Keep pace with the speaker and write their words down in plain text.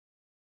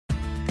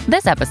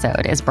This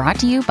episode is brought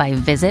to you by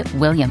Visit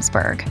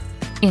Williamsburg.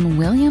 In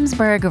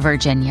Williamsburg,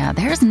 Virginia,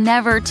 there's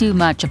never too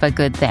much of a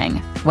good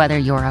thing. Whether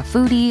you're a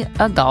foodie,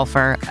 a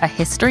golfer, a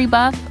history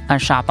buff, a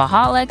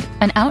shopaholic,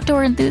 an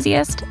outdoor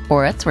enthusiast,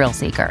 or a thrill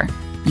seeker,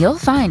 you'll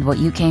find what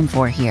you came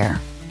for here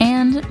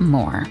and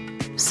more.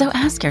 So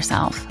ask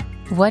yourself,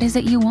 what is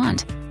it you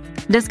want?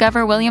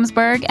 Discover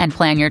Williamsburg and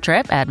plan your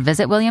trip at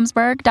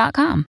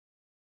visitwilliamsburg.com.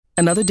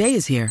 Another day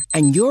is here,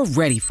 and you're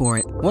ready for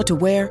it. What to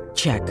wear?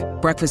 Check.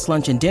 Breakfast,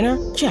 lunch, and dinner?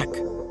 Check.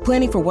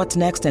 Planning for what's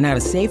next and how to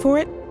save for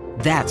it?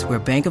 That's where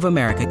Bank of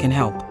America can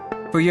help.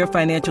 For your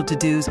financial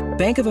to-dos,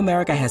 Bank of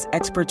America has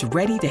experts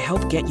ready to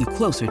help get you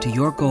closer to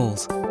your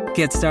goals.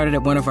 Get started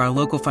at one of our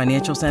local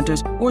financial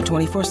centers or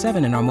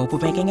 24/7 in our mobile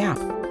banking app.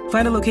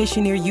 Find a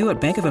location near you at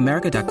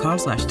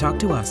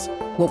bankofamerica.com/talktous.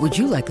 What would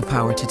you like the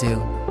power to do?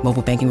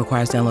 Mobile banking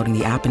requires downloading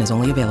the app and is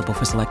only available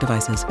for select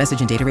devices. Message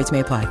and data rates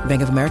may apply.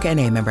 Bank of America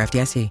N.A., member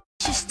FDIC.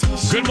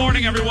 Good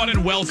morning, everyone,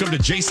 and welcome to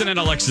Jason and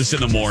Alexis in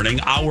the Morning,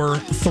 hour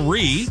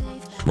 3,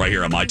 right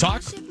here on My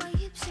Talk.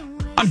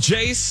 I'm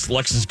Jace.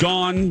 Lex is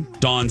gone.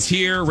 Dawn's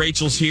here.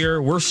 Rachel's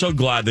here. We're so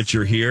glad that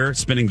you're here,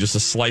 spending just a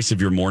slice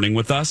of your morning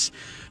with us.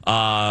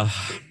 I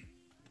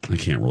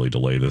can't really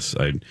delay this.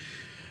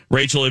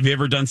 Rachel, have you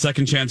ever done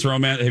Second Chance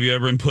Romance? Have you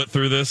ever been put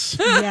through this?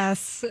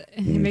 Yes.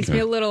 It makes me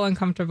a little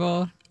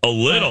uncomfortable. A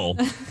little?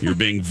 You're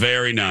being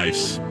very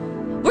nice.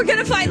 We're going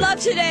to find love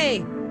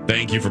today.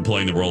 Thank you for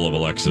playing the role of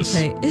Alexis.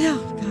 Okay. Oh,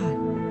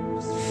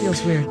 God.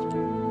 Feels weird.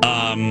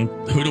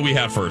 Who do we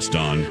have first,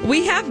 Dawn?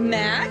 We have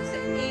Matt,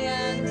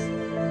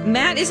 and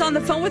Matt is on the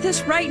phone with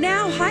us right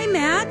now. Hi,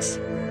 Matt.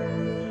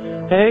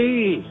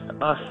 Hey.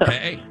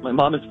 Hey. My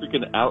mom is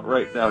freaking out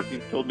right now. She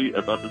told me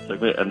about this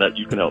segment and that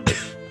you can help me.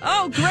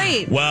 Oh,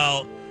 great.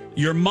 Well,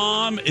 your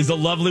mom is a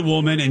lovely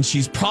woman, and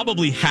she's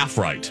probably half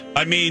right.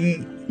 I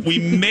mean, we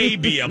may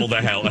be able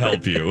to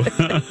help you.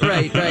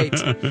 Right.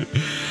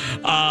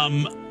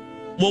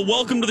 Well,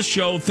 welcome to the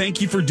show.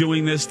 Thank you for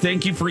doing this.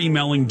 Thank you for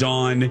emailing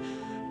Dawn.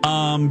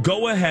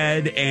 Go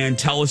ahead and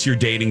tell us your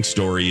dating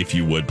story, if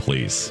you would,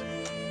 please.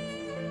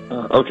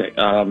 Okay.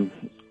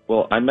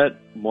 Well, I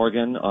met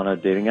Morgan on a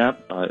dating app,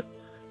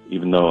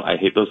 even though I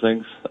hate those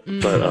things.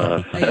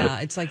 But Yeah,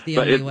 it's like the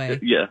only way.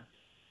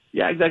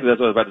 Yeah, exactly. That's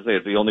what I was about to say.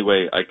 It's the only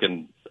way I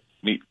can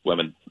meet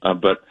women.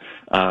 But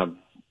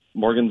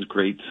Morgan's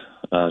great.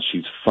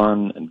 She's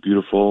fun and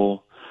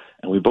beautiful,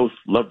 and we both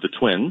love the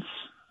twins.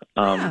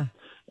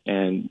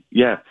 And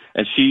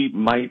she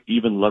might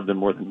even love them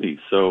more than me.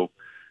 So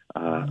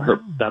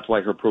that's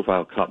why her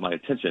profile caught my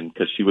attention,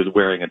 because she was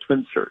wearing a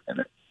twin shirt in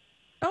it.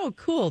 Oh,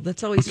 cool.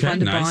 That's always fun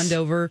to bond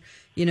over,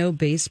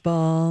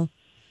 baseball.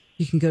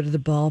 You can go to the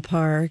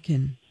ballpark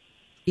and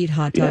eat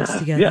hot dogs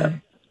together. Yeah.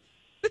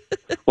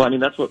 Well, I mean,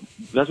 that's what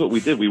we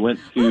did. We went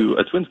to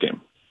a Twins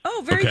game.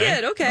 Oh, very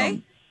good.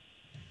 Okay.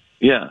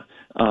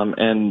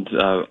 And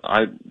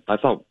I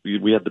thought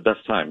we had the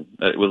best time.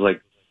 It was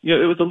like,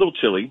 it was a little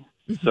chilly,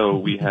 so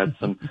we had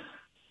some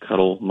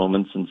cuddle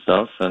moments and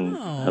stuff, and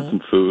had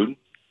some food.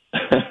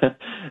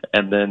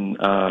 And then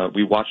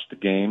we watched the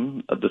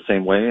game the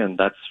same way, and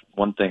that's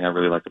one thing I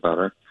really like about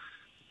her.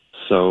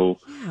 So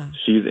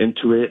she's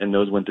into it and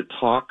knows when to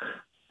talk,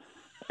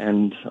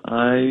 and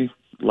I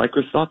like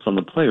her thoughts on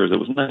the players. It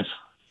was nice.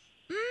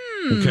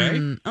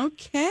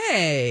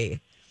 Okay.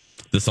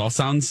 This all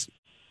sounds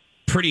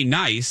pretty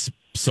nice.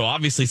 So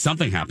obviously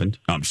something happened.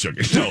 I'm sure.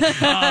 No.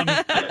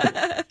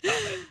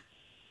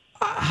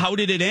 How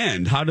did it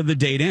end? How did the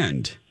date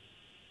end?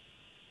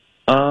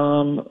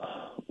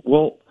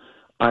 Well,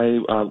 I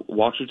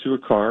walked her to her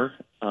car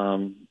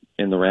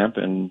in the ramp,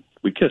 and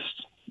we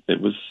kissed. It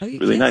was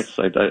really nice.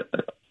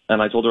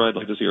 And I told her I'd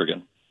like to see her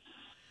again.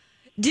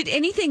 Did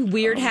anything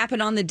weird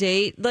happen on the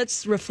date?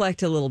 Let's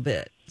reflect a little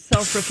bit.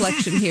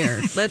 Self-reflection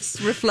here. Let's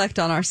reflect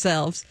on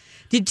ourselves.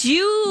 Did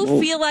you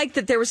feel like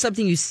that there was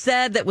something you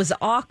said that was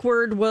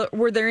awkward?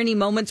 Were there any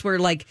moments where,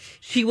 like,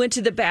 she went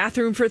to the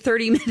bathroom for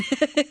 30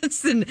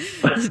 minutes and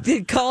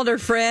called her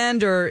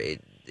friend or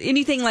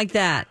anything like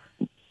that?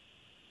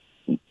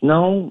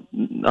 No.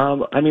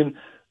 I mean,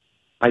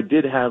 I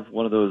did have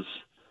one of those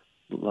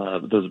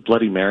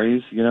Bloody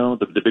Marys,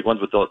 the big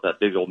ones with that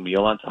big old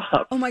meal on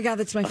top. Oh, my God,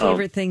 that's my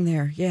favorite thing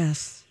there.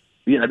 Yes.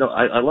 Yeah, no,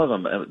 I love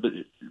them,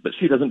 but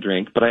she doesn't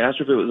drink. But I asked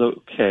her if it was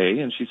okay,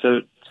 and she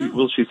said,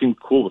 she seemed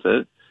cool with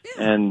it.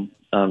 Yeah. And,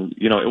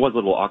 it was a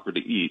little awkward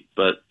to eat,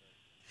 but,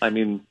 I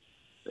mean,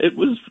 it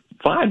was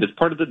fine. It's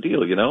part of the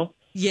deal,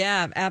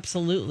 Yeah,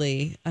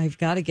 absolutely. I've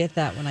got to get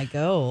that when I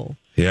go.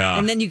 Yeah.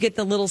 And then you get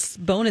the little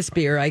bonus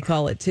beer, I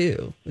call it,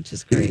 too, which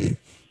is great.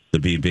 The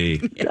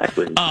BB.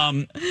 Exactly.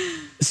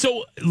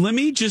 So let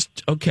me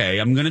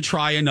I'm going to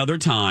try another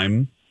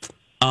time.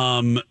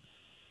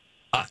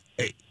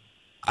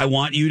 I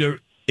want you to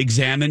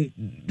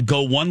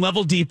go one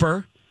level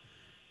deeper.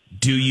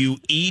 Do you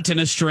eat in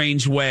a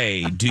strange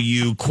way? Do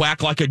you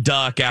quack like a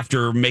duck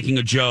after making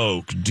a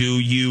joke? Do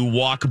you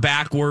walk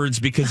backwards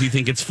because you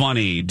think it's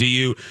funny? Do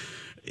you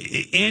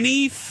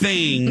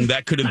anything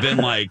that could have been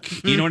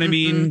like, you know what I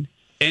mean?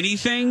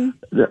 Anything?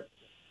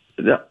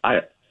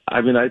 I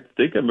I mean, I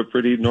think I'm a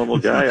pretty normal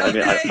guy. I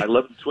mean, Okay. I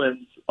love the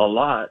twins a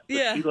lot. But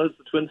Yeah. she loves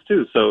the twins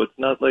too. So it's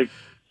not like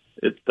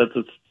that's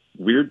a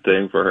weird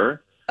thing for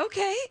her.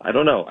 Okay. I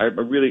don't know. I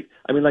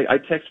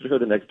texted her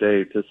the next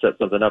day to set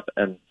something up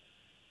and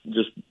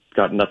just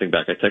got nothing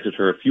back. I texted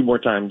her a few more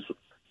times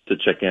to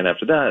check in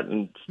after that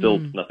and still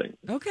nothing.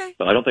 Okay.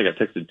 So I don't think I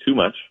texted too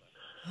much.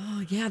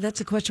 Oh, yeah,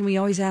 that's a question we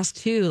always ask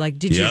too. Like,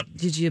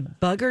 did you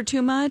bug her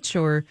too much,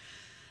 or?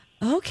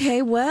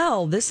 Okay,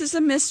 well, this is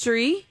a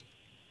mystery.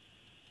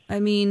 I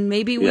mean,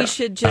 maybe we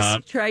should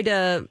just try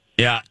to.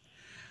 Yeah.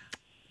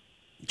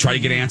 Try to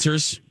get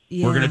answers.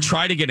 Yeah. We're going to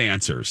try to get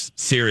answers.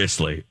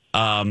 Seriously.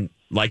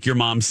 Like your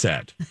mom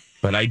said.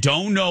 But I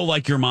don't know,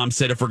 like your mom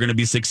said, if we're going to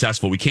be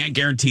successful. We can't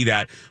guarantee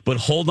that. But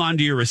hold on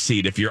to your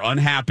receipt. If you're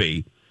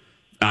unhappy,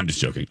 I'm just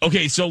joking.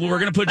 Okay, so we're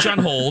going to put you on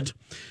hold.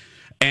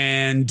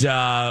 And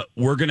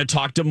we're going to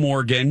talk to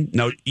Morgan.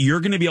 Now, you're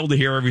going to be able to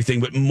hear everything,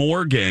 but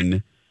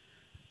Morgan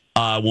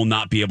will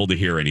not be able to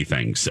hear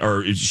anything.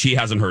 Or she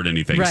hasn't heard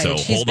anything. Right. So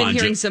She's hold been on.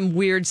 hearing some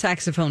weird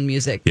saxophone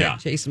music that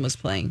Jason was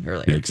playing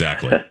earlier.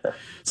 Exactly.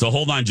 So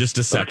hold on just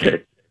a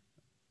second.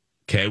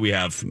 Okay, we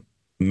have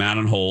Matt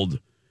on hold.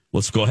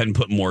 Let's go ahead and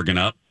put Morgan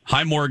up.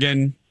 Hi,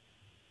 Morgan.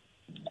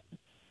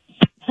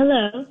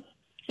 Hello.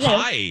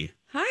 Hi.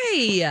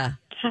 Hi.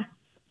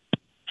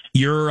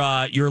 You're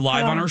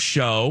live on our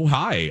show.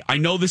 Hi. I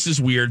know this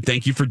is weird.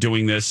 Thank you for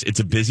doing this. It's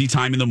a busy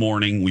time in the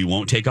morning. We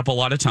won't take up a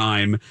lot of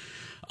time.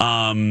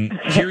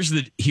 Here's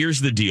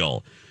the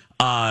deal.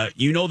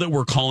 You know that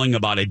we're calling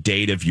about a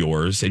date of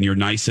yours, and you're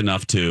nice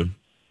enough to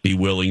be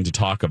willing to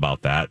talk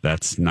about that.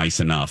 That's nice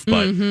enough.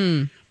 But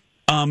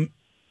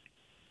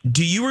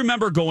do you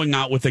remember going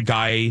out with a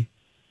guy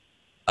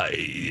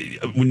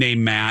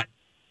named Matt?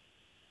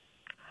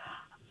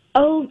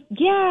 Oh,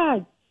 yeah.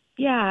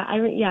 Yeah, I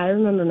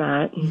remember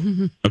Matt.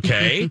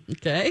 Okay.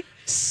 Okay.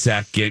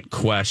 Second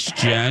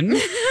question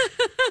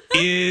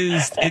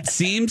is, it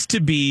seems to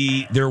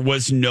be there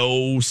was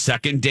no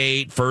second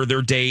date,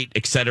 further date,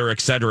 et cetera, et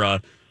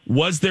cetera.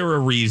 Was there a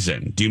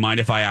reason? Do you mind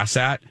if I ask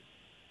that?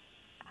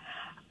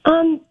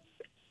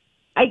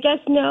 I guess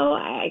no.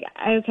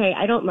 Okay,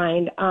 I don't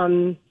mind.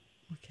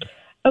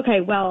 Okay,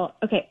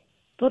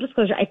 full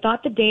disclosure, I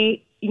thought the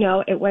date,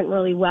 it went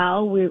really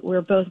well.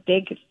 We're both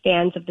big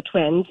fans of the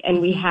twins, and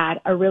we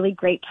had a really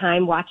great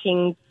time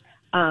watching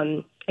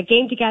a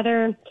game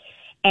together.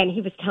 And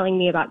he was telling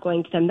me about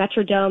going to the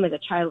Metrodome as a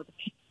child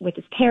with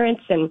his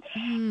parents, and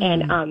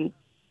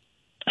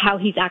how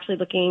he's actually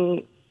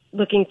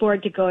looking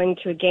forward to going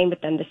to a game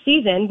with them this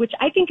season, which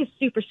I think is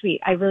super sweet.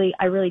 I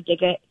really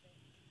dig it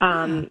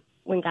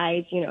when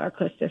guys, are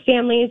close to their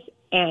families,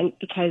 and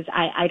because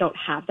I don't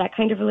have that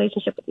kind of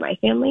relationship with my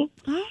family.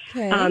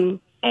 Okay.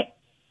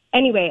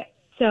 Anyway,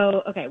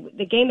 so,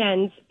 the game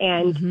ends,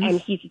 and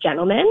he's a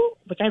gentleman,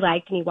 which I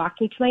liked, and he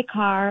walked me to my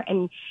car,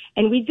 and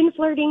we've been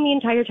flirting the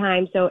entire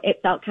time, so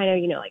it felt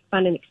kind of, like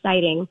fun and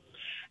exciting.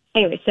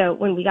 Anyway, so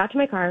when we got to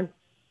my car,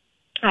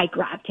 I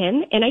grabbed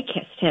him, and I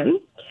kissed him,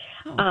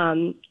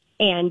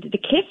 and the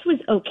kiss was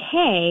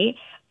okay,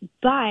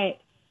 but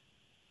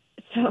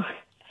so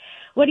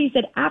what he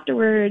said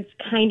afterwards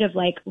kind of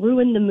like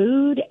ruined the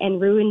mood and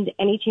ruined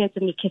any chance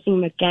of me kissing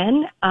him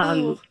again.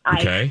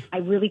 Okay. I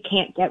really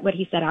can't get what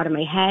he said out of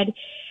my head.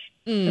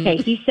 Okay,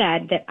 he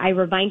said that I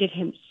reminded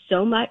him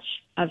so much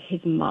of his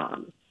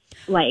mom,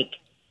 like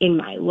in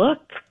my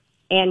look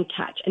and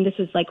touch. And this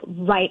was like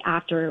right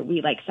after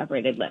we like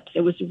separated lips.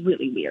 It was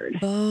really weird.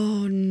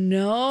 Oh,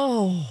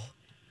 no.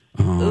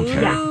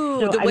 Okay. Yeah.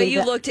 Ooh, So, the I way mean,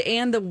 you looked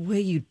and the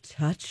way you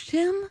touched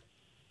him?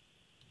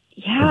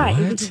 Yeah, What?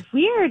 it was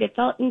weird. It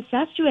felt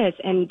incestuous,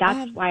 and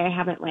that's why I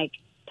haven't like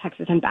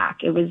texted him back.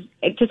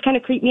 It just kind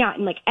of creeped me out,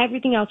 and like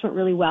everything else went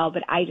really well,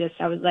 but I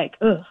was like,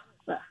 ugh.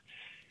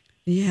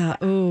 Yeah.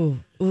 Ooh,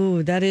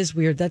 that is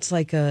weird. That's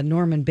like a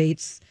Norman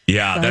Bates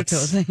psycho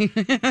thing.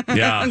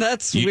 Yeah.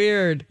 That's You-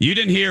 weird. You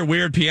didn't hear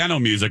weird piano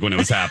music when it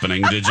was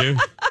happening, did you?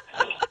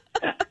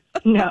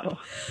 No.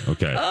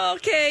 Okay.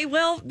 Okay,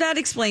 well, that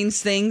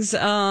explains things.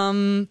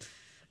 So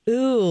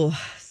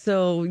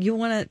you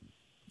want to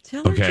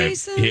tell her, Okay.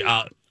 Jason?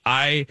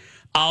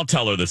 I'll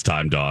tell her this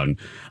time, Dawn.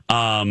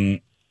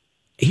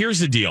 Here's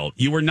the deal.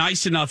 You were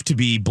nice enough to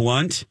be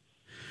blunt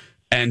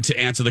and to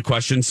answer the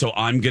question, so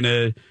I'm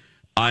gonna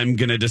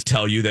just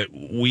tell you that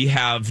we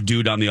have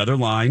dude on the other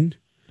line.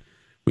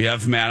 We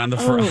have Matt on the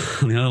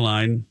on the other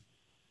line.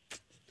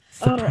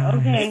 Surprise. Oh,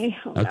 okay.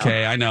 Oh, no.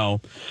 Okay, I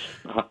know.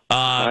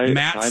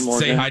 Matt, hi, Morgan.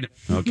 say hi.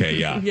 Okay,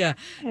 yeah. Yeah.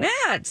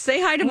 Matt, say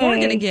hi to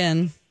Morgan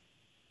again.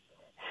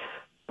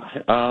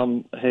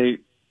 Hey,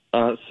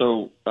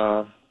 so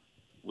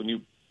when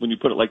you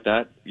put it like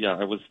that, yeah,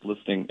 I was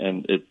listening,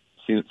 and it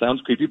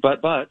sounds creepy, but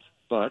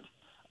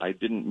I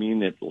didn't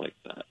mean it like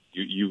that.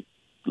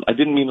 I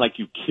didn't mean like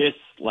you kiss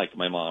like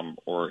my mom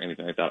or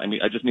anything like that. I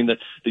mean, I just mean that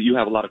you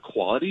have a lot of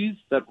qualities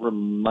that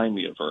remind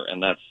me of her,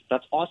 and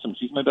that's awesome.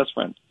 She's my best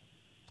friend.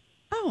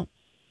 Oh,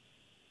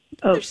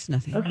 There's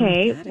nothing wrong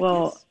okay. with that, I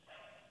Well, guess.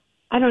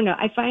 I don't know.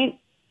 I find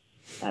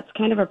that's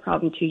kind of a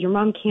problem too. Your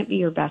mom can't be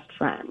your best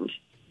friend.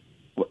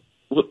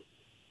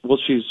 Well,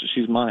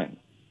 she's mine.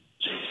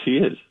 She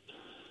is.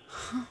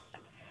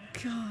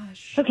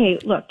 Gosh. Okay,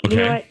 look, you Okay.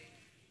 know what?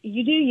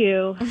 You do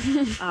you.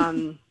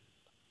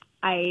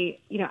 I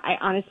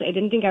honestly, I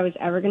didn't think I was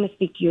ever going to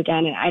speak to you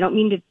again, and I don't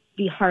mean to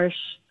be harsh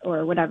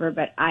or whatever,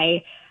 but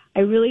I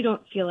really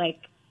don't feel like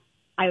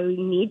I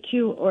need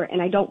to,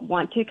 and I don't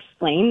want to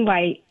explain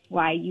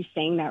why you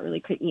saying that really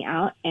creeped me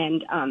out,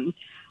 and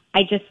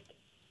I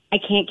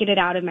can't get it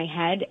out of my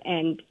head,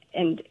 and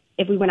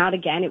if we went out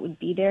again, it would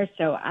be there,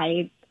 so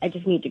I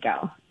just need to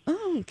go.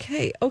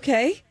 Okay.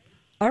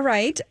 All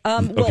right.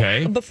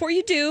 Okay. Well, before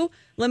you do,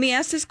 let me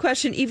ask this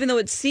question, even though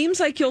it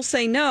seems like you'll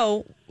say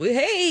no.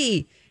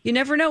 Hey, you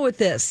never know with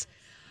this.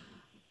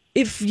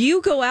 If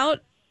you go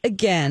out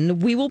again,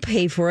 we will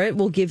pay for it.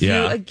 We'll give you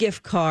a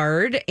gift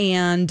card,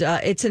 and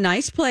it's a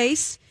nice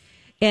place,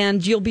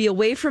 and you'll be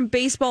away from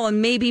baseball and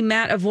maybe,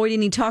 Matt, avoid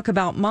any talk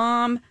about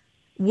mom.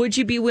 Would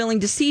you be willing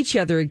to see each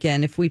other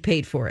again if we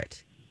paid for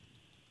it?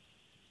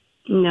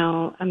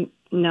 No, I'm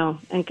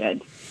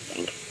good.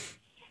 Thanks.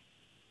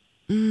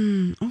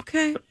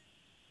 Okay.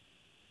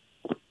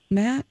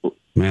 Matt?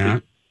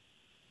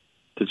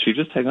 Did she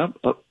just hang up?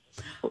 Oh,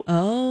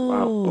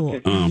 Wow,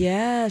 okay.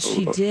 yes,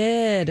 she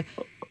did.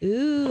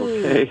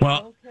 Ooh. Okay.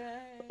 Well,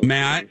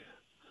 Matt,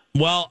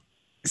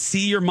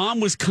 see, your mom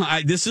was.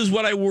 This is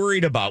what I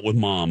worried about with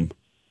mom.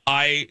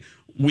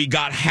 We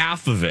got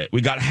half of it.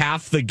 We got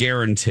half the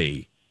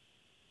guarantee.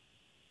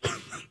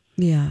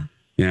 Yeah.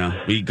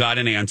 Yeah, we got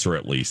an answer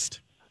at least.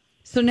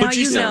 So now But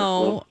you you said-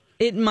 know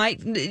it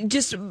might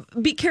just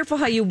be careful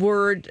how you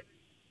word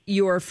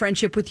your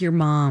friendship with your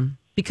mom,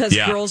 because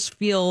girls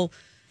feel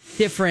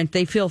different.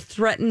 They feel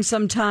threatened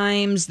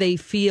sometimes. They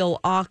feel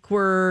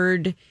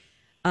awkward.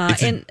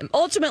 And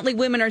ultimately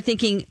women are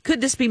thinking,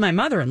 could this be my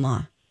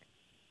mother-in-law?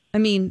 I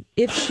mean,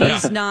 if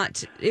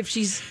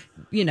she's,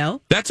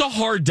 That's a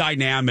hard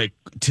dynamic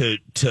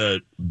to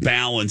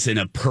balance in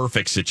a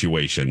perfect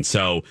situation.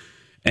 So,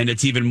 and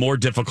it's even more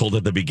difficult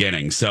at the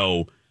beginning.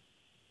 So,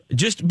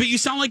 but you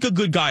sound like a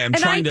good guy. I'm and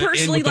trying I to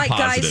personally end with like the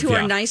positive. guys who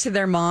are nice to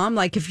their mom.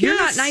 Like, if you're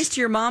Yes. not nice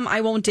to your mom,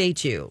 I won't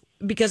date you,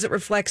 because it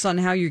reflects on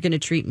how you're going to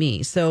treat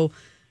me. So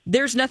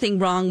there's nothing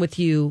wrong with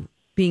you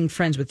being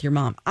friends with your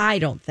mom, I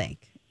don't think.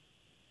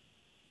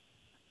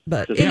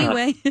 But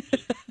anyway.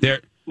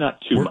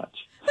 Not too much.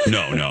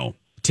 No.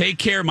 Take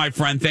care, my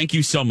friend. Thank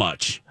you so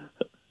much.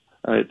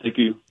 All right, thank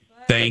you.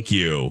 Thank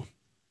you.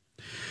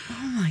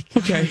 Oh, my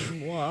God. Okay.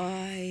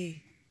 Why?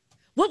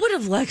 What would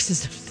have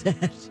Lexus have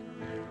said?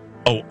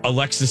 Oh,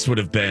 Alexis would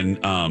have been,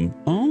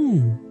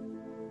 oh,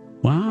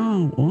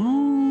 wow.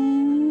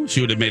 Oh.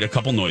 She would have made a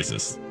couple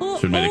noises. She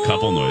would have made a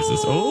couple noises.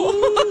 Oh.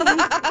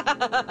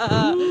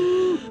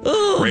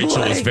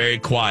 Rachel was very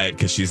quiet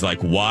because she's like,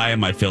 why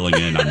am I filling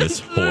in on this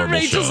horrible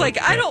Rachel's show?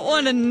 like, I don't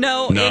want to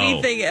know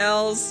anything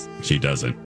else. She doesn't.